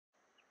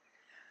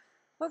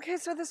Okay,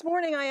 so this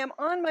morning I am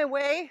on my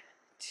way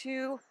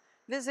to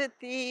visit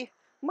the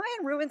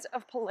Mayan ruins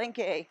of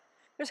Palenque.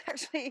 There's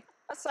actually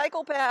a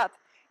cycle path.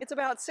 It's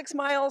about 6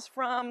 miles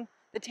from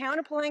the town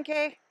of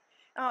Palenque.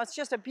 Oh, it's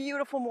just a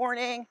beautiful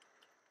morning.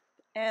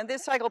 And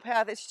this cycle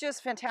path is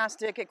just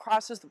fantastic. It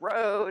crosses the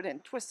road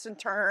and twists and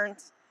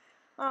turns.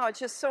 Oh, it's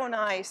just so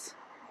nice.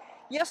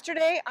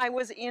 Yesterday I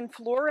was in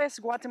Flores,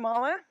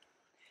 Guatemala,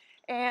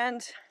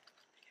 and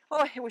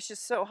oh, it was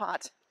just so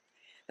hot.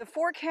 The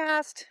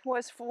forecast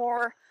was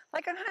for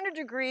like 100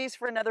 degrees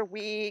for another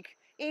week,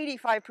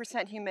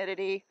 85%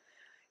 humidity.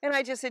 And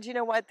I just said, you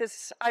know what,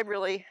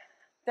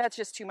 that's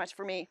just too much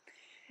for me.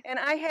 And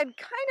I had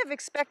kind of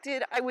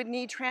expected I would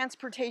need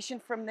transportation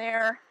from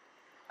there,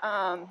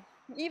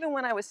 even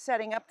when I was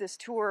setting up this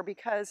tour,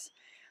 because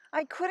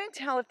I couldn't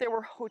tell if there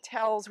were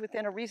hotels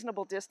within a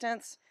reasonable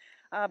distance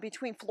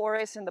between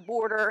Flores and the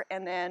border,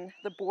 and then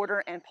the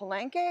border and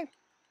Palenque.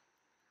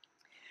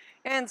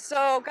 And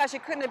so, gosh,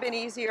 it couldn't have been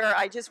easier.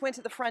 I just went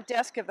to the front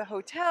desk of the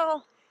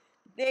hotel.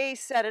 They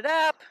set it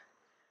up.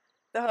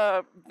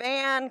 The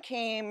van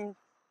came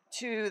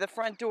to the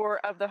front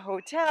door of the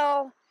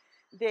hotel.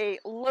 They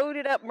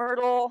loaded up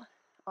Myrtle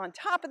on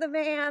top of the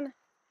van.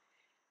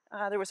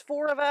 There was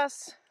 4 of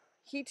us.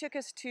 He took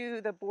us to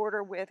the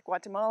border with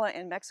Guatemala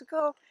and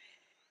Mexico.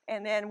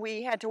 And then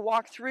we had to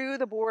walk through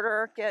the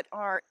border, get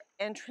our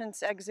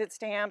entrance exit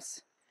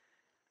stamps.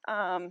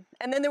 And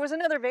then there was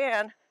another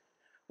van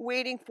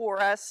waiting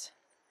for us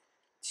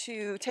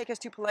to take us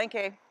to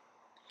Palenque.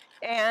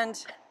 And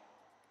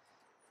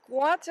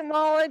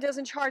Guatemala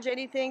doesn't charge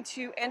anything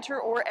to enter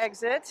or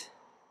exit.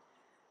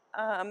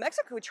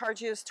 Mexico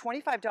charges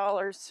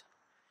 $25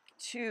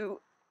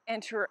 to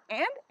enter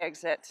and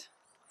exit.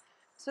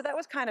 So that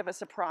was kind of a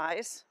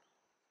surprise.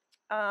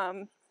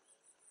 But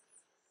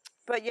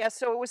yeah,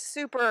 so it was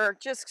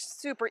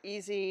just super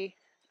easy,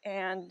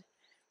 and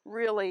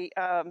really,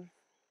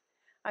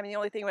 I mean, the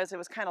only thing was it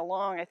was kind of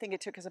long. I think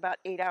it took us about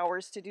 8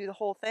 hours to do the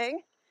whole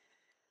thing.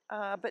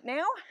 But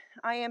now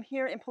I am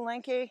here in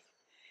Palenque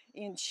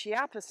in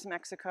Chiapas,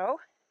 Mexico.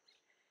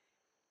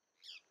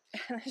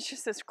 And it's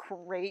just this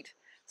great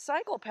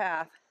cycle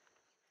path.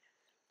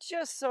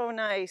 Just so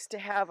nice to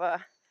have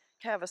a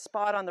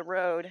spot on the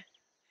road.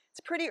 It's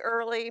pretty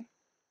early.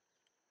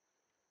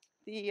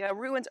 The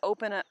ruins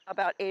open at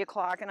about 8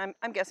 o'clock, and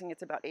I'm guessing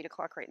it's about 8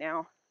 o'clock right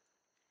now.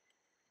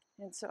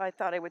 And so I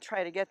thought I would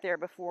try to get there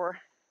before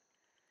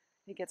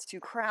it gets too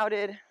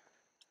crowded.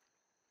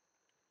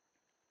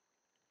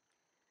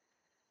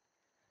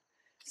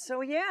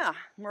 So yeah,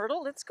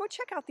 Myrtle, let's go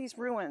check out these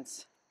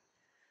ruins.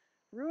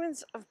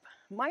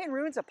 Mayan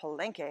ruins of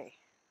Palenque.